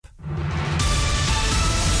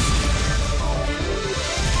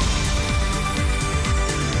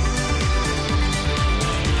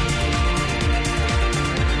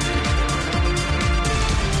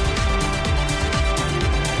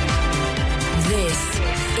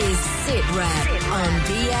is SitRep on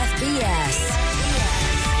BFBS.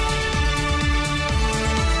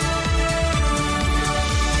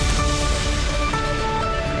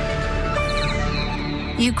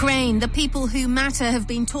 Ukraine, the people who matter have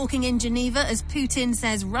been talking in Geneva as Putin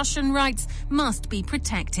says Russian rights must be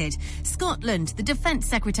protected. Scotland, the Defence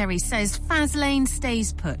Secretary says Faslane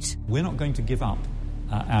stays put. We're not going to give up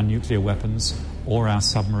our nuclear weapons or our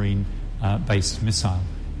submarine-based missile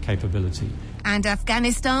capability. And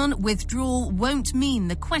Afghanistan, withdrawal won't mean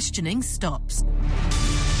the questioning stops.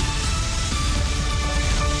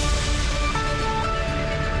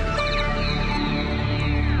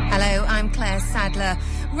 Hello, I'm Claire Sadler.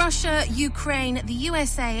 Russia, Ukraine, the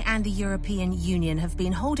USA and the European Union have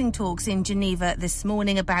been holding talks in Geneva this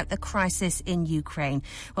morning about the crisis in Ukraine.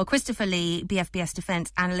 Well, Christopher Lee, BFBS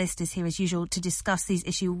defence analyst, is here as usual to discuss these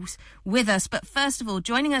issues with us. But first of all,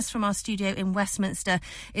 joining us from our studio in Westminster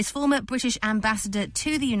is former British ambassador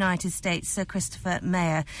to the United States, Sir Christopher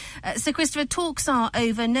Mayer. Sir Christopher, talks are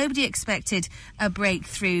over. Nobody expected a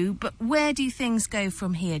breakthrough. But where do things go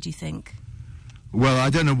from here, do you think? Well, I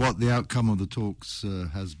don't know what the outcome of the talks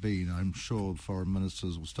has been. I'm sure foreign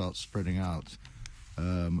ministers will start spreading out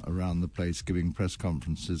around the place, giving press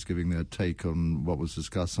conferences, giving their take on what was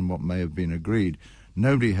discussed and what may have been agreed.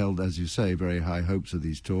 Nobody held, as you say, very high hopes of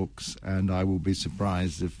these talks, and I will be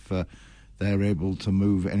surprised if they're able to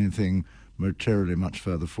move anything materially much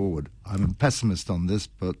further forward. I'm a pessimist on this,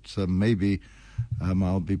 but maybe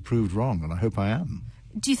I'll be proved wrong, and I hope I am.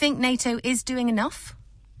 Do you think NATO is doing enough?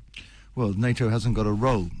 Well, NATO hasn't got a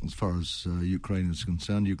role as far as Ukraine is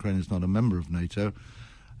concerned. Ukraine is not a member of NATO.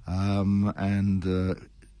 As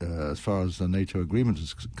far as the NATO agreement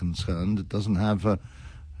is concerned, it doesn't have,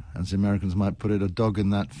 as the Americans might put it, a dog in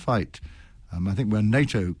that fight. I think where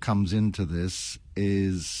NATO comes into this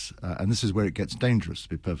is, and this is where it gets dangerous, to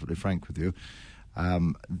be perfectly frank with you,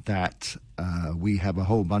 that we have a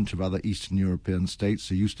whole bunch of other Eastern European states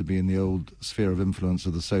who used to be in the old sphere of influence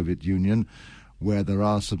of the Soviet Union, where there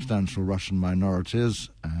are substantial Russian minorities.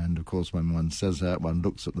 And, of course, when one says that, one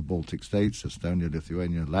looks at the Baltic states, Estonia,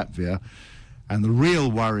 Lithuania, Latvia. And the real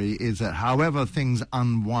worry is that however things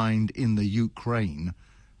unwind in the Ukraine,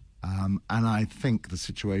 and I think the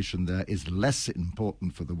situation there is less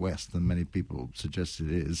important for the West than many people suggest it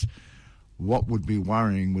is, what would be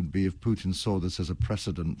worrying would be if Putin saw this as a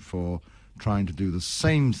precedent for trying to do the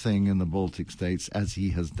same thing in the Baltic states as he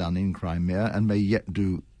has done in Crimea and may yet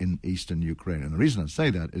do in eastern Ukraine. And the reason I say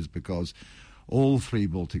that is because all three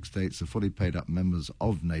Baltic states are fully paid-up members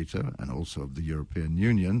of NATO and also of the European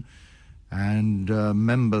Union, and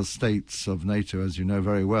member states of NATO, as you know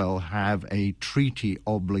very well, have a treaty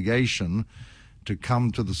obligation to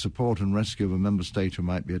come to the support and rescue of a member state who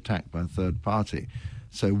might be attacked by a third party.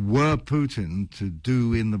 So were Putin to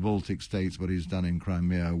do in the Baltic states what he's done in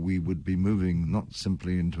Crimea, we would be moving not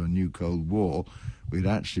simply into a new Cold War, we'd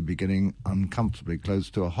actually be getting uncomfortably close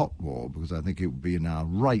to a hot war, because I think it would be in our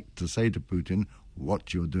right to say to Putin,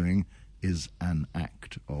 what you're doing is an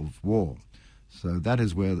act of war. So that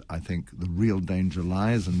is where I think the real danger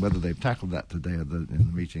lies, and whether they've tackled that today in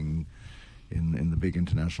the meeting, in the big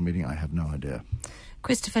international meeting, I have no idea.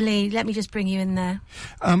 Christopher Lee, let me just bring you in there.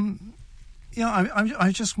 I'm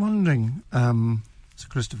just wondering, Sir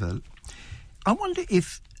Christopher, I wonder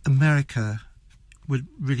if America would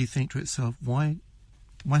really think to itself, why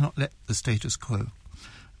not let the status quo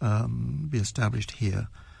be established here?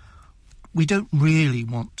 We don't really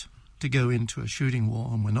want to go into a shooting war,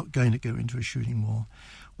 and we're not going to go into a shooting war.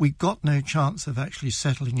 We've got no chance of actually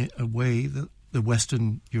settling it a way that the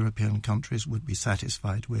Western European countries would be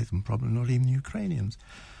satisfied with, and probably not even the Ukrainians.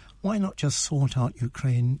 Why not just sort out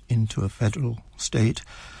Ukraine into a federal state?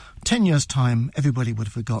 10 years' time, everybody would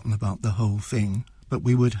have forgotten about the whole thing, but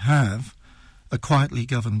we would have a quietly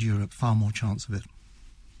governed Europe, far more chance of it.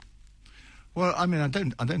 Well, I mean, I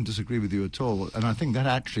don't disagree with you at all, and I think that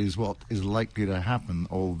actually is what is likely to happen,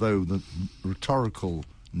 although the rhetorical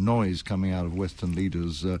noise coming out of Western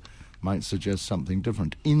leaders might suggest something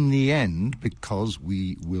different. In the end, because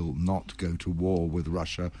we will not go to war with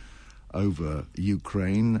Russia over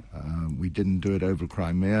Ukraine, we didn't do it over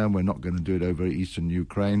Crimea, we're not going to do it over eastern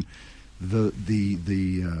Ukraine, the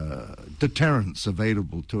deterrents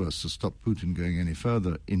available to us to stop Putin going any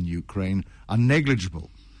further in Ukraine are negligible.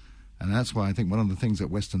 And that's why I think one of the things that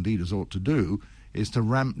Western leaders ought to do is to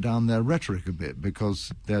ramp down their rhetoric a bit,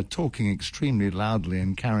 because they're talking extremely loudly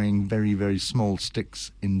and carrying very, very small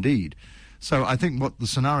sticks indeed. So I think what the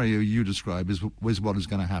scenario you describe is what is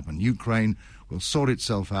going to happen. Ukraine will sort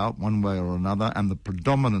itself out one way or another, and the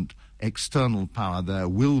predominant external power there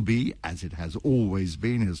will be, as it has always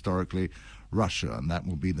been historically, Russia, and that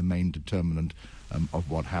will be the main determinant of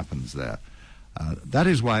what happens there. That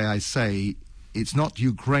is why I say it's not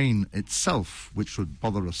Ukraine itself which would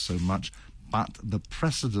bother us so much, but the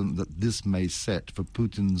precedent that this may set for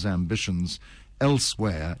Putin's ambitions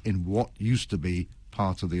elsewhere in what used to be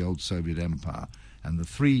part of the old Soviet Empire. And the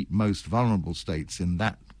three most vulnerable states in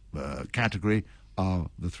that category are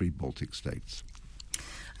the three Baltic states.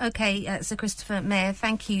 OK, Sir Christopher Meyer,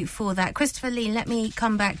 thank you for that. Christopher Lee, let me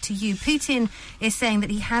come back to you. Putin is saying that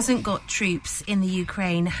he hasn't got troops in the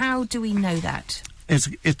Ukraine. How do we know that?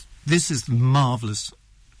 This is marvellous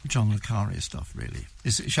John le Carré stuff, really.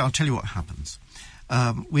 I'll tell you what happens.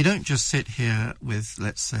 We don't just sit here with,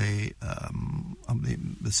 let's say,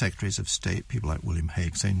 the secretaries of state, people like William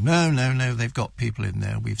Hague, saying, no, they've got people in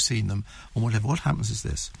there, we've seen them, or whatever. What happens is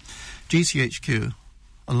this. GCHQ,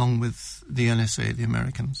 along with the NSA, the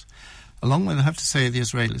Americans, along with, I have to say, the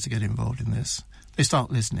Israelis get involved in this. They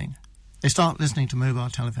start listening. They start listening to mobile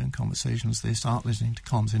telephone conversations. They start listening to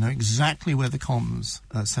comms. They know exactly where the comms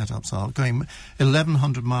setups are, going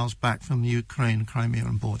 1,100 miles back from the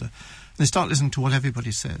Ukraine-Crimean border. They start listening to what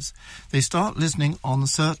everybody says. They start listening on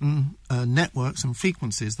certain networks and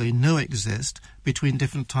frequencies they know exist between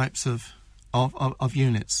different types of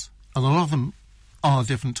units. And a lot of them are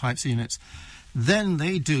different types of units. Then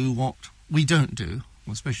they do what we don't do,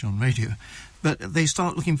 especially on radio, but they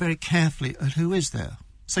start looking very carefully at who is there.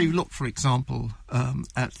 So you look, for example,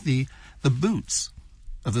 at the boots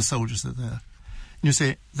of the soldiers that are there. And you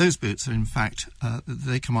say, those boots are, in fact,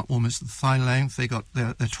 they come up almost to the thigh length. They're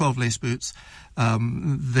 12-lace boots.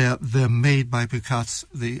 They're made by Bukats,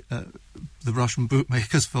 the Russian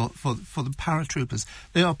bootmakers for the paratroopers.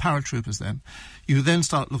 They are paratroopers then. You then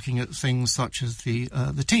start looking at things such as the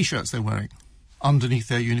T-shirts they're wearing underneath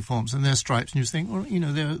their uniforms and their stripes, and you think, well,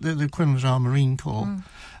 they're the equivalent of our Marine Corps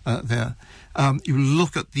there. You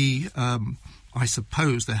look at the, I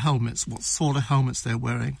suppose, the helmets, what sort of helmets they're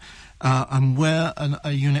wearing, and where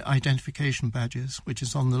a unit identification badge is, which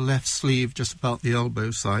is on the left sleeve, just about the elbow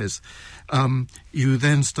size. You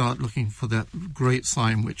then start looking for that great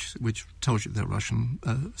sign which tells you they're Russian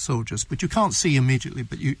soldiers, but you can't see immediately,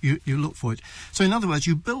 but you look for it. So in other words,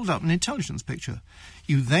 you build up an intelligence picture.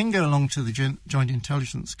 You then go along to the Joint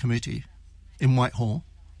Intelligence Committee in Whitehall,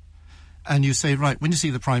 and you say, right, when you see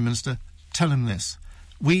the Prime Minister, tell him this.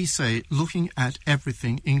 We say, looking at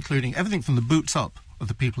everything, including everything from the boots up of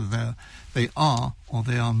the people there, they are or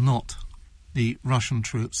they are not the Russian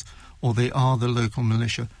troops, or they are the local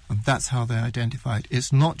militia, and that's how they're identified.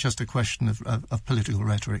 It's not just a question of political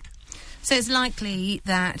rhetoric. So it's likely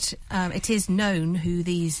that it is known who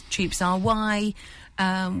these troops are. Why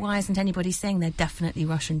isn't anybody saying they're definitely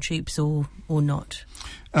Russian troops or not?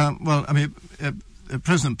 Well, I mean,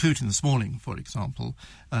 President Putin this morning, for example,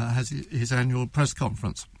 has his annual press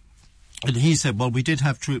conference. And he said, well, we did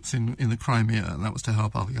have troops in the Crimea, and that was to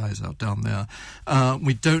help our guys out down there.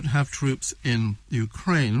 We don't have troops in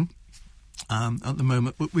Ukraine at the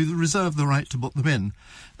moment, but we reserve the right to put them in.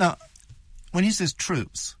 Now, when he says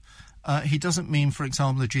troops, he doesn't mean, for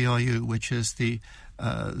example, the GRU, which is the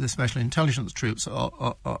special intelligence troops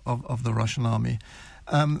of the Russian army.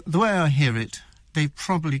 The way I hear it, they've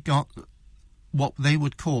probably got what they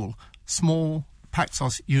would call small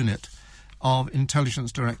Paxos unit of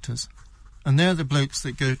intelligence directors. And they're the blokes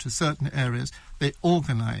that go to certain areas. They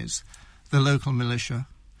organise the local militia.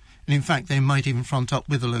 And in fact, they might even front up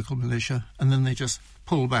with the local militia, and then they just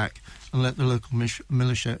pull back and let the local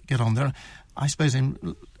militia get on there. I suppose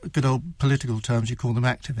in good old political terms you call them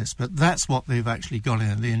activists, but that's what they've actually got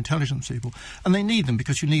in, the intelligence people. And they need them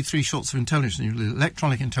because you need three sorts of intelligence. You need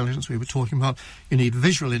electronic intelligence, we were talking about, you need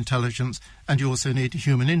visual intelligence, and you also need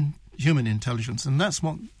human intelligence. And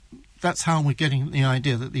that's how we're getting the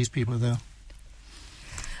idea that these people are there.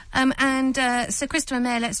 Sir Christopher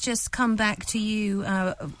Meyer, let's just come back to you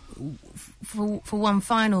for one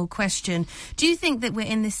final question. Do you think that we're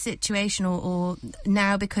in this situation or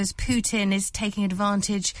now because Putin is taking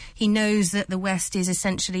advantage, he knows that the West is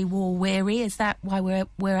essentially war-weary? Is that why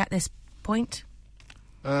we're at this point?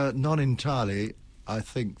 Not entirely. I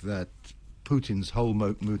think that Putin's whole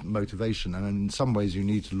motivation, and in some ways you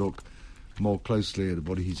need to look more closely at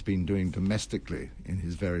what he's been doing domestically in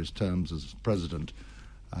his various terms as president.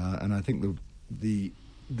 And I think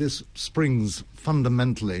this springs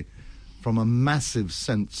fundamentally from a massive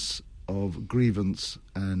sense of grievance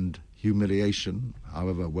and humiliation,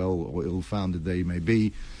 however well or ill-founded they may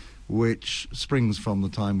be, which springs from the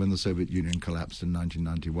time when the Soviet Union collapsed in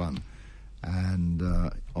 1991.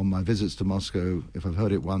 And on my visits to Moscow, if I've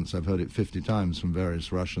heard it once, I've heard it 50 times from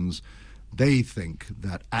various Russians. They think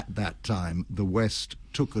that at that time the West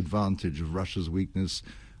took advantage of Russia's weakness,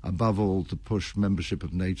 above all to push membership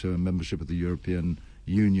of NATO and membership of the European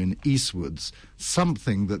Union eastwards,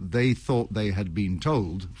 something that they thought they had been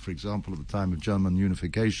told, for example, at the time of German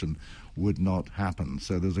unification, would not happen.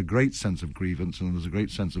 So there's a great sense of grievance, and there's a great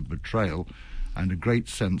sense of betrayal, and a great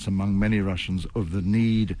sense among many Russians of the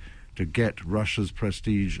need to get Russia's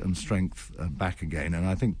prestige and strength back again. And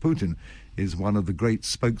I think Putin is one of the great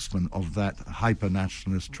spokesmen of that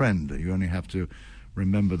hyper-nationalist trend. You only have to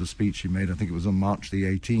remember the speech he made, I think it was on March the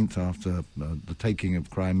 18th after the taking of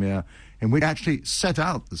Crimea, in which he actually set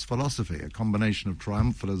out this philosophy, a combination of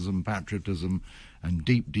triumphalism, patriotism, and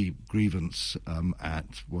deep, deep grievance at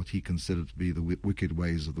what he considered to be the wicked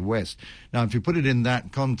ways of the West. Now, if you put it in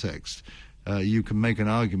that context, you can make an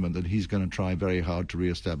argument that he's going to try very hard to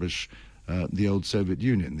re-establish the old Soviet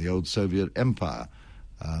Union, the old Soviet Empire.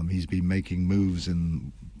 He's been making moves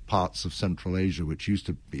in parts of Central Asia, which used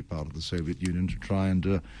to be part of the Soviet Union, to try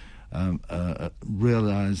and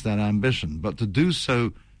realize that ambition. But to do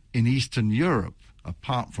so in Eastern Europe,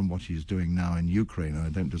 apart from what he's doing now in Ukraine, and I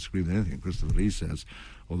don't disagree with anything Christopher Lee says,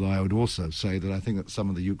 although I would also say that I think that some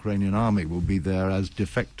of the Ukrainian army will be there as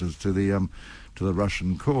defectors to the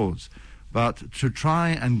Russian cause. But to try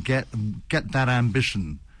and get that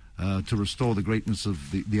ambition to restore the greatness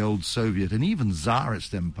of the old Soviet and even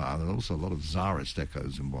Tsarist empire, there are also a lot of Tsarist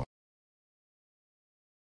echoes involved.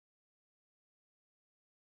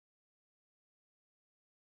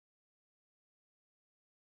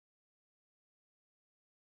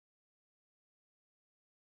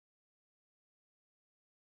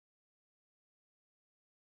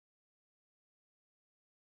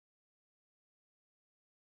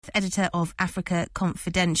 Editor of Africa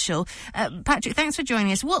Confidential. Patrick, thanks for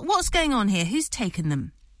joining us. What's going on here? Who's taken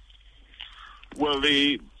them? Well,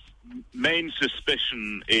 the main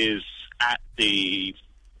suspicion is at the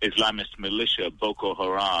Islamist militia Boko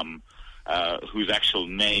Haram, whose actual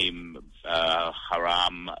name,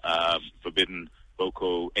 Haram, forbidden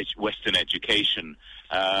Boko, Western education,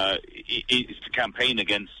 is to campaign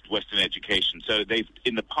against Western education. So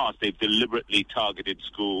in the past, they've deliberately targeted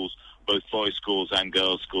schools, both boys' schools and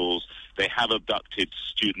girls' schools. They have abducted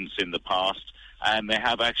students in the past, and they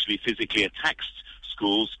have actually physically attacked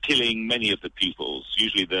schools, killing many of the pupils,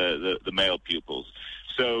 usually the male pupils.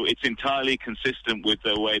 So it's entirely consistent with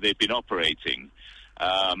the way they've been operating.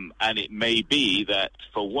 And it may be that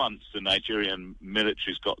for once the Nigerian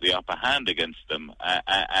military's got the upper hand against them,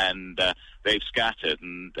 and they've scattered.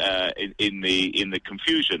 And in the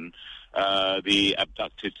confusion,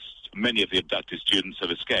 many of the abducted students have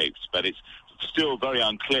escaped. But it's still very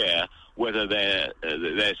unclear whether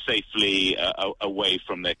they're safely away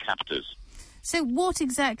from their captors. So what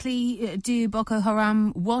exactly do Boko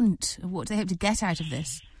Haram want? What do they hope to get out of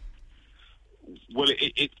this? Well,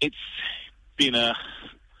 it's been a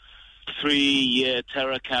 3-year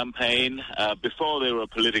terror campaign. Before they were a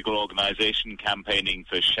political organization campaigning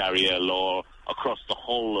for Sharia law across the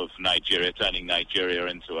whole of Nigeria, turning Nigeria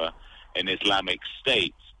into an Islamic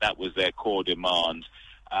state. That was their core demand.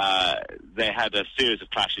 They had a series of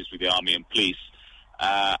clashes with the army and police,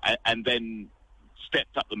 and then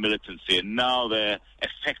stepped up the militancy, and now they're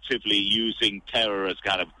effectively using terror as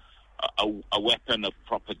kind of a weapon of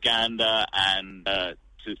propaganda and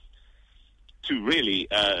to really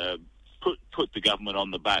put the government on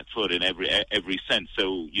the back foot in every sense.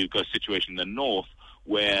 So you've got a situation in the north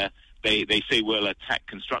where they say we'll attack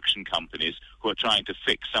construction companies who are trying to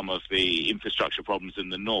fix some of the infrastructure problems in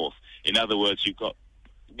the north. In other words, you've got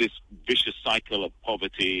this vicious cycle of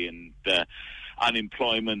poverty and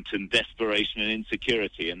unemployment and desperation and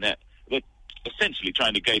insecurity, and they're essentially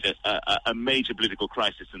trying to gate a major political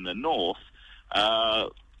crisis in the north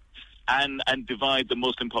and divide the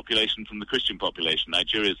Muslim population from the Christian population.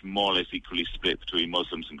 Nigeria is more or less equally split between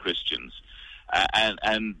Muslims and Christians.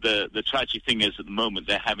 And the tragic thing is, at the moment,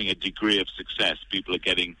 they're having a degree of success. People are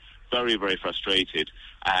getting very, very frustrated,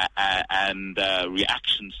 and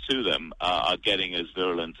reactions to them are getting as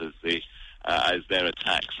virulent as their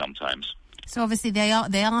attacks sometimes. So obviously they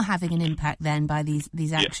are having an impact then by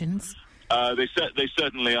these actions. Yeah. They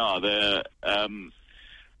certainly are. They're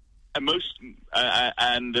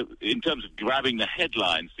and in terms of grabbing the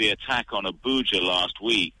headlines, the attack on Abuja last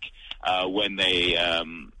week, when they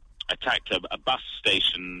attacked a bus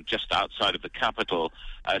station just outside of the capital,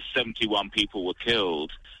 71 people were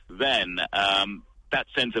killed. Then that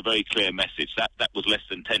sends a very clear message. That was less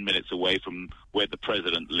than 10 minutes away from where the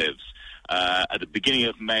president lives. At the beginning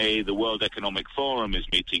of May, the World Economic Forum is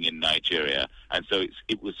meeting in Nigeria, and so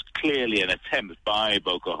it was clearly an attempt by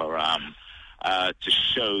Boko Haram to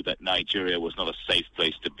show that Nigeria was not a safe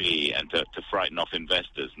place to be and to frighten off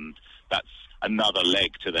investors, and that's another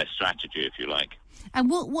leg to their strategy, if you like. And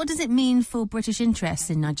what does it mean for British interests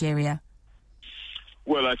in Nigeria?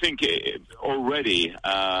 Well, I think already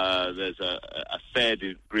there's a fair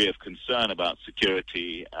degree of concern about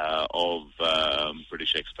security of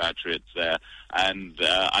British expatriates there, and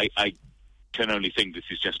I can only think this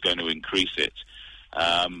is just going to increase it.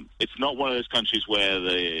 It's not one of those countries where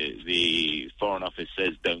the Foreign Office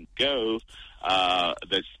says don't go.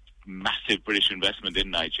 There's massive British investment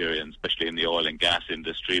in Nigeria, and especially in the oil and gas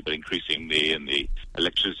industry, but increasingly in the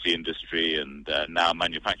electricity industry and now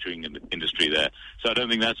manufacturing industry there. So I don't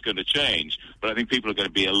think that's going to change, but I think people are going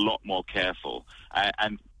to be a lot more careful.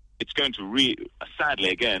 And it's going to, sadly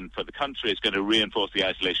again, for the country, it's going to reinforce the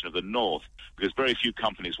isolation of the north, because very few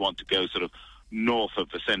companies want to go sort of north of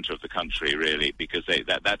the center of the country, really, because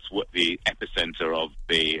that's what the epicenter of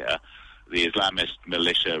the Islamist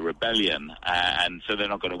militia rebellion, and so they're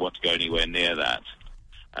not going to want to go anywhere near that.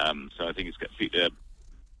 So I think it's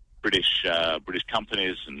British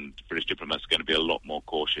companies and British diplomats are going to be a lot more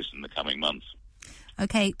cautious in the coming months.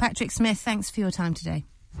 Okay, Patrick Smith, thanks for your time today.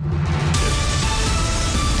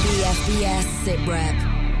 BFBS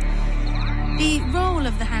SitRep. The role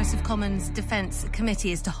of the House of Commons Defence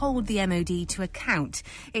Committee is to hold the MOD to account.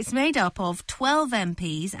 It's made up of 12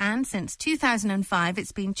 MPs, and since 2005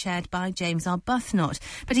 it's been chaired by James Arbuthnot.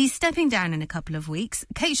 But he's stepping down in a couple of weeks.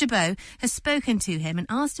 Kate Chabot has spoken to him and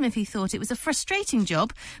asked him if he thought it was a frustrating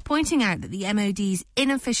job, pointing out that the MOD's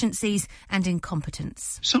inefficiencies and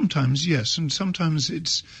incompetence. Sometimes, yes, and sometimes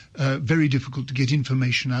it's very difficult to get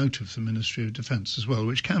information out of the Ministry of Defence as well,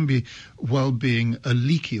 which can be, while being a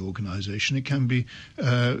leaky organisation, it can be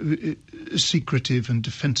secretive and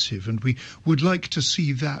defensive, and we would like to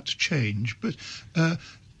see that change. But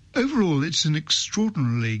overall, it's an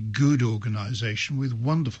extraordinarily good organisation with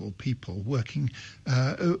wonderful people working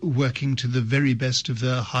to the very best of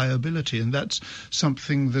their high ability, and that's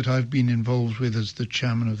something that I've been involved with as the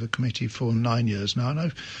chairman of the committee for 9 years now, and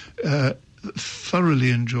I've thoroughly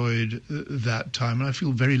enjoyed that time, and I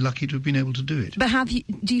feel very lucky to have been able to do it. But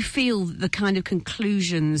do you feel the kind of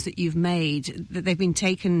conclusions that you've made, that they've been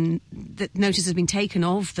taken, that notice has been taken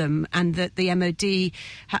of them, and that the MOD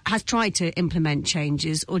has tried to implement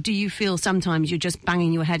changes, or do you feel sometimes you're just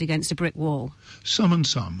banging your head against a brick wall? Some and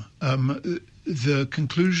some. The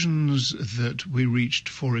conclusions that we reached,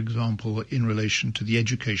 for example, in relation to the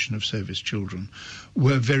education of service children,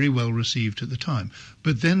 were very well received at the time.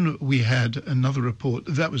 But then we had another report,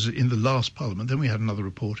 that was in the last Parliament, then we had another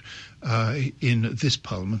report in this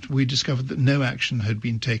Parliament. We discovered that no action had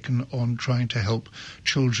been taken on trying to help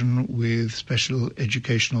children with special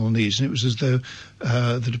educational needs. And it was as though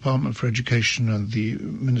the Department for Education and the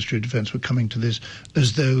Ministry of Defence were coming to this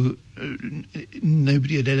as though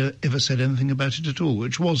nobody had ever said anything about it at all,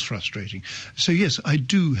 which was frustrating. So yes, I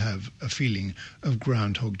do have a feeling of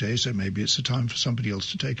Groundhog Day, so maybe it's a time for somebody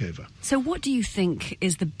else to take over. So what do you think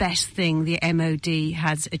is the best thing the MOD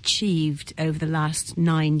has achieved over the last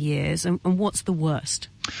 9 years, and what's the worst?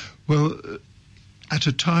 Well, at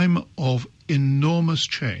a time of enormous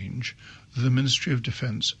change, the Ministry of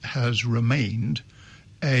Defence has remained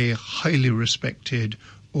a highly respected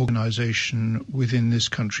organisation within this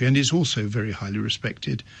country, and is also very highly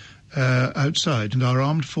respected outside. And our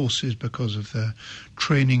armed forces, because of their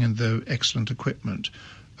training and their excellent equipment,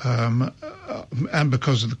 and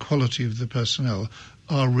because of the quality of the personnel,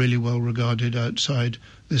 are really well regarded outside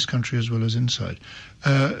this country as well as inside.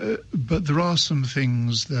 But there are some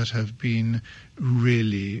things that have been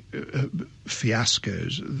really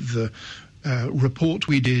fiascos. The report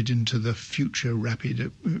we did into the Future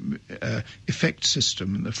Rapid Effect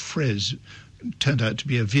System, and the FRES turned out to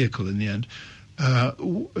be a vehicle in the end,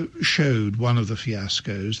 showed one of the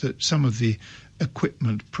fiascos, that some of the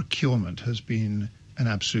equipment procurement has been an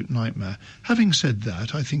absolute nightmare. Having said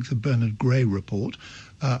that, I think the Bernard Gray report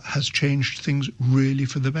has changed things really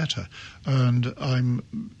for the better, and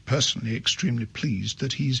I'm personally extremely pleased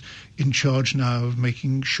that he's in charge now of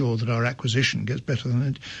making sure that our acquisition gets better than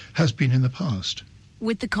it has been in the past.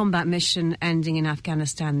 With the combat mission ending in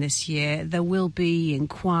Afghanistan this year, there will be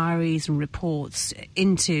inquiries and reports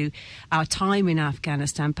into our time in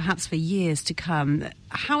Afghanistan, perhaps for years to come.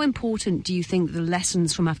 How important do you think the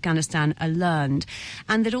lessons from Afghanistan are learned,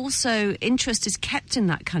 and that also interest is kept in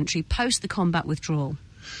that country post the combat withdrawal?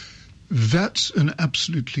 That's an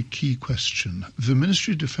absolutely key question. The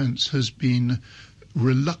Ministry of Defence has been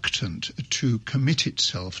reluctant to commit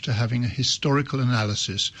itself to having a historical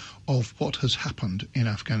analysis of what has happened in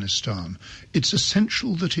Afghanistan. It's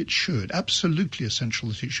essential that it should, absolutely essential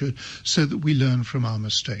that it should, so that we learn from our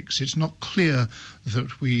mistakes. It's not clear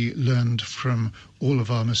that we learned from all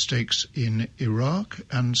of our mistakes in Iraq,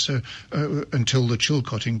 and so until the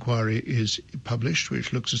Chilcot inquiry is published,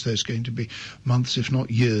 which looks as though it's going to be months, if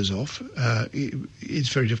not years off, it's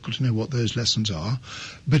very difficult to know what those lessons are.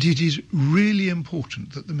 But it is really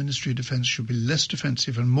important that the Ministry of Defence should be less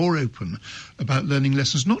defensive and more open about learning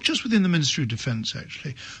lessons, not just within the Ministry of Defence,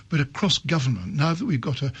 actually, but across government. Now that we've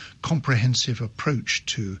got a comprehensive approach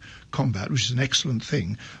to combat, which is an excellent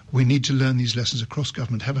thing, we need to learn these lessons across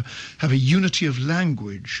government, have a unity of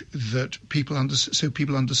language that so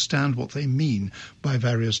people understand what they mean by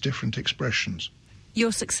various different expressions.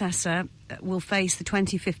 Your successor will face the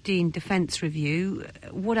 2015 Defence Review.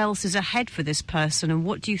 What else is ahead for this person, and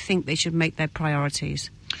what do you think they should make their priorities?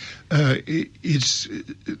 There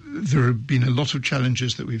have been a lot of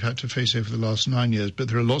challenges that we've had to face over the last 9 years, but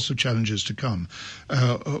there are lots of challenges to come.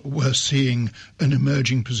 We're seeing an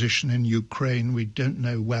emerging position in Ukraine. We don't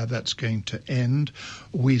know where that's going to end.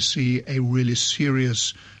 We see a really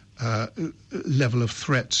serious level of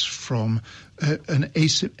threats from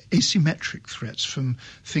asymmetric threats from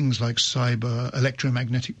things like cyber,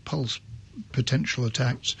 electromagnetic pulse potential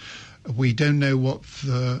attacks. We don't know what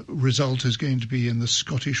the result is going to be in the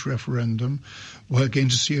Scottish referendum. We're going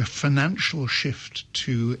to see a financial shift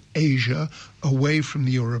to Asia, away from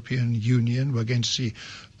the European Union. We're going to see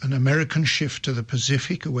an American shift to the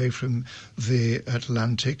Pacific, away from the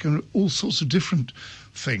Atlantic, and all sorts of different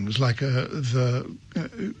things, like the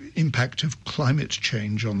impact of climate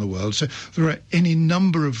change on the world. So there are any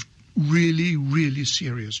number of really, really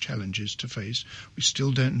serious challenges to face. We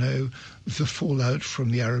still don't know the fallout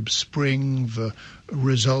from the Arab Spring, the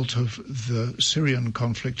result of the Syrian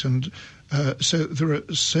conflict, and so there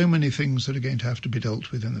are so many things that are going to have to be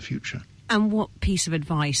dealt with in the future. And what piece of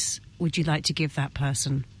advice would you like to give that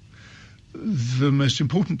person? The most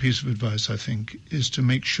important piece of advice, I think, is to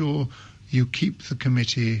make sure you keep the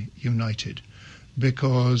committee united,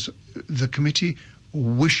 because the committee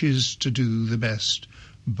wishes to do the best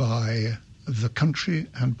by the country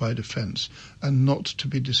and by defence, and not to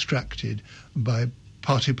be distracted by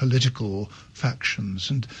party political factions.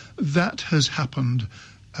 And that has happened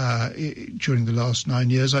during the last 9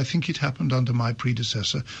 years. I think it happened under my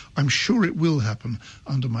predecessor. I'm sure it will happen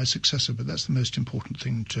under my successor, but that's the most important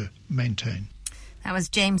thing to maintain. That was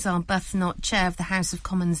James Arbuthnot, Chair of the House of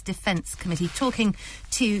Commons Defence Committee, talking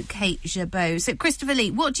to Kate Gerbeau. So, Christopher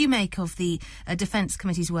Lee, what do you make of the Defence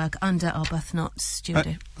Committee's work under Arbuthnot's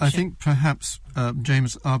stewardship? I think perhaps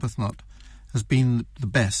James Arbuthnot has been the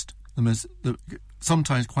best, the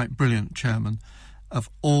sometimes quite brilliant chairman of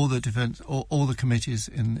all the defence, all the committees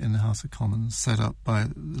in the House of Commons set up by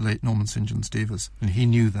the late Norman St John Stevers, and he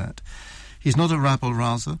knew that. He's not a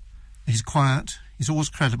rabble-rouser. He's quiet, he's always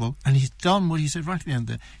credible, and he's done what he said right at the end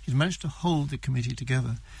there. He's managed to hold the committee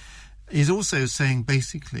together. He's also saying,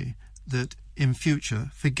 basically, that in future,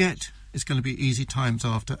 forget it's going to be easy times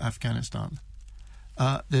after Afghanistan.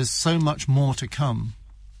 There's so much more to come,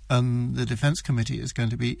 and the Defence Committee is going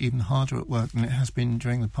to be even harder at work than it has been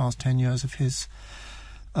during the past 10 years of his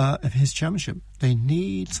chairmanship. They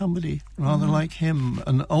need somebody rather like him,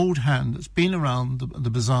 an old hand that's been around the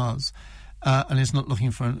bazaars, and is not looking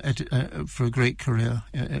for a great career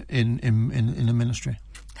in the ministry.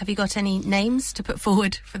 Have you got any names to put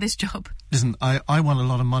forward for this job? Listen, I won a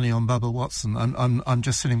lot of money on Bubba Watson. I'm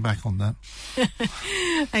just sitting back on that.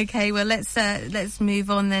 Okay, well let's move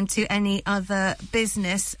on then to any other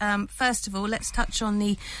business. First of all, let's touch on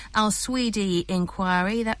the Al Swedi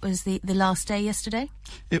inquiry. That was the last day yesterday.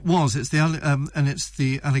 It was. It's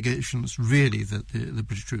the allegations really that the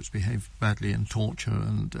British troops behaved badly in torture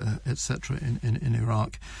and etc. in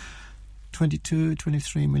Iraq.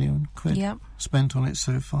 23 million quid spent on it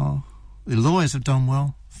so far. The lawyers have done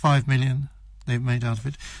well. 5 million they've made out of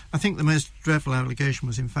it. I think the most dreadful allegation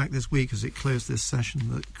was, in fact, this week as it closed this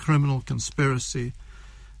session, that criminal conspiracy,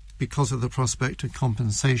 because of the prospect of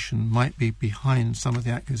compensation, might be behind some of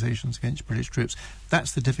the accusations against British troops.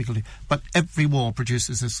 That's the difficulty. But every war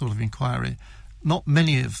produces this sort of inquiry. Not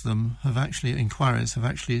many of them inquiries have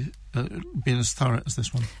actually been as thorough as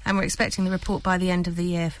this one. And we're expecting the report by the end of the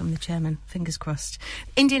year from the chairman. Fingers crossed.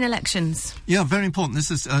 Indian elections. Yeah, very important. This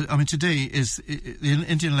is, today the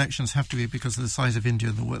Indian elections have to be, because of the size of India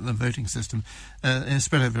and the voting system, it's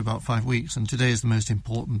spread over about 5 weeks, and today is the most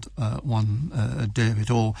important day of it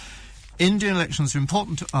all. Indian elections are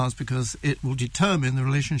important to us because it will determine the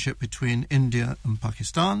relationship between India and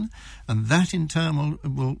Pakistan, and that in turn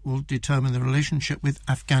will determine the relationship with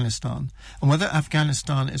Afghanistan. And whether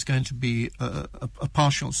Afghanistan is going to be a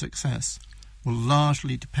partial success will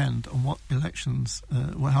largely depend on what elections,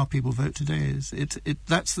 how people vote today is.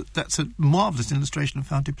 That's a marvellous illustration of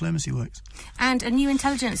how diplomacy works. And a new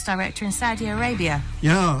intelligence director in Saudi Arabia.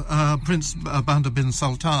 Yeah, Prince Bandar bin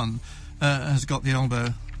Sultan has got the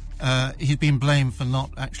elbow. He's been blamed for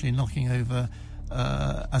not actually knocking over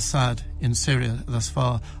Assad in Syria thus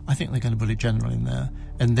far. I think they're going to put a general in there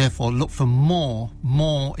and therefore look for more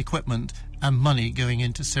equipment and money going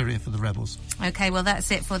into Syria for the rebels. OK, well, that's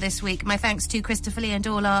it for this week. My thanks to Christopher Lee and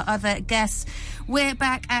all our other guests. We're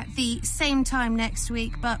back at the same time next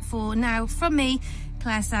week, but for now, from me,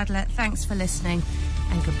 Claire Sadler, thanks for listening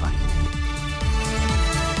and goodbye.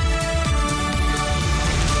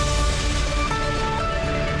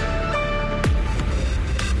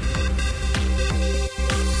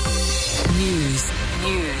 News.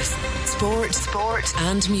 Sport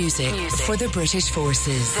and music for the British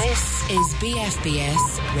Forces. This is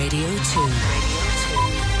BFBS Radio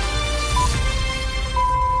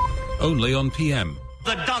 2. Only on PM.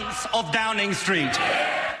 The dunce of Downing Street.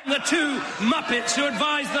 The two Muppets who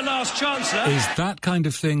advised the last Chancellor. Is that kind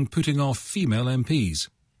of thing putting off female MPs?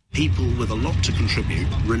 People with a lot to contribute,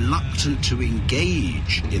 reluctant to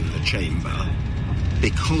engage in the chamber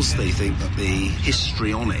because they think that the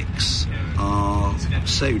histrionics are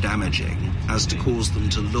so damaging as to cause them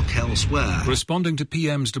to look elsewhere. Responding to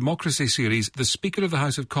PM's Democracy series, the Speaker of the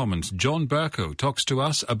House of Commons, John Bercow, talks to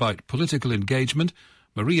us about political engagement,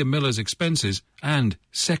 Maria Miller's expenses and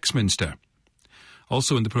Sexminster.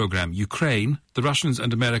 Also in the programme, Ukraine. The Russians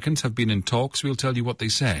and Americans have been in talks. We'll tell you what they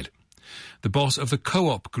said. The boss of the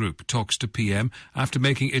Co-op Group talks to PM after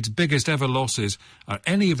making its biggest ever losses. Are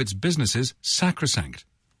any of its businesses sacrosanct?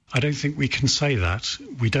 I don't think we can say that.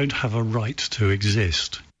 We don't have a right to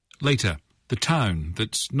exist. Later, the town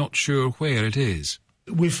that's not sure where it is.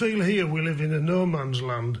 We feel here we live in a no man's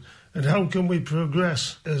land, and how can we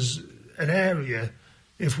progress as an area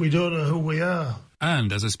if we don't know who we are?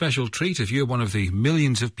 And as a special treat, if you're one of the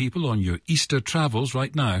millions of people on your Easter travels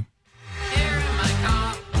right now,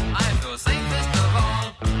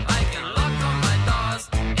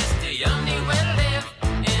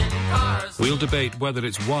 we'll debate whether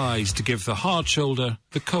it's wise to give the hard shoulder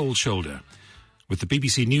the cold shoulder. With the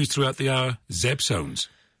BBC News throughout the hour, Zeb Soanes.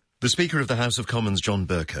 The Speaker of the House of Commons, John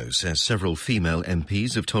Bercow, says several female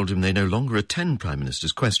MPs have told him they no longer attend Prime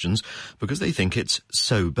Minister's questions because they think it's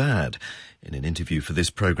so bad. In an interview for this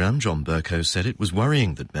programme, John Bercow said it was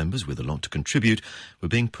worrying that members with a lot to contribute were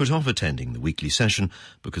being put off attending the weekly session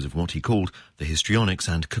because of what he called the histrionics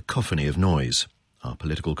and cacophony of noise. Our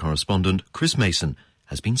political correspondent, Chris Mason,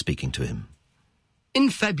 has been speaking to him. In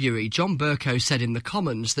February, John Bercow said in the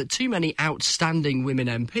Commons that too many outstanding women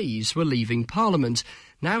MPs were leaving Parliament.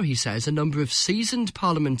 Now, he says, a number of seasoned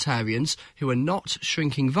parliamentarians who are not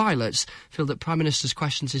shrinking violets feel that Prime Minister's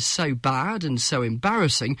questions is so bad and so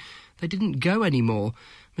embarrassing they didn't go anymore.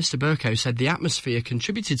 Mr Bercow said the atmosphere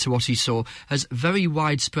contributed to what he saw as very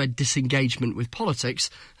widespread disengagement with politics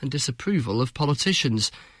and disapproval of politicians.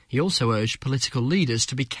 He also urged political leaders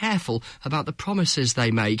to be careful about the promises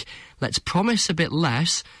they make. Let's promise a bit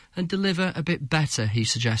less and deliver a bit better, he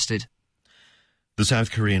suggested. The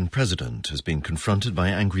South Korean president has been confronted by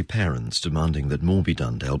angry parents demanding that more be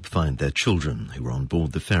done to help find their children who were on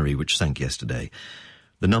board the ferry which sank yesterday.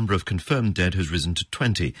 The number of confirmed dead has risen to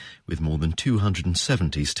 20, with more than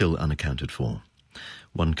 270 still unaccounted for.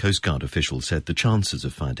 One Coast Guard official said the chances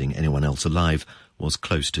of finding anyone else alive was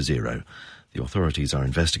close to zero. The authorities are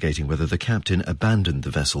investigating whether the captain abandoned the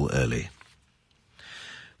vessel early.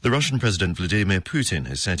 The Russian President Vladimir Putin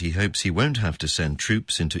has said he hopes he won't have to send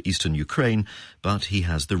troops into eastern Ukraine, but he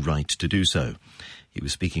has the right to do so. He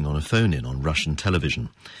was speaking on a phone-in on Russian television.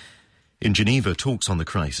 In Geneva, talks on the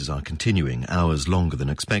crisis are continuing hours longer than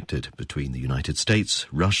expected between the United States,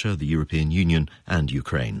 Russia, the European Union and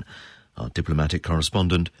Ukraine. Our diplomatic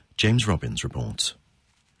correspondent, James Robbins, reports.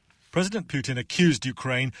 President Putin accused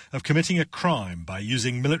Ukraine of committing a crime by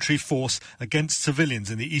using military force against civilians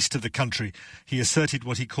in the east of the country. He asserted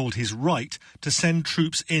what he called his right to send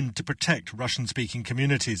troops in to protect Russian-speaking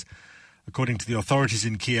communities. According to the authorities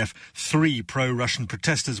in Kiev, 3 pro-Russian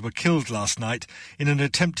protesters were killed last night in an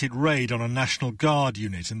attempted raid on a National Guard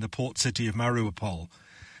unit in the port city of Mariupol.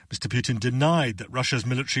 Mr. Putin denied that Russia's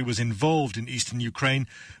military was involved in eastern Ukraine,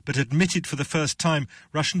 but admitted for the first time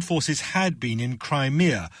Russian forces had been in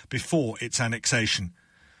Crimea before its annexation.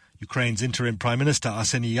 Ukraine's interim Prime Minister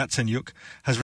Arseniy Yatsenyuk has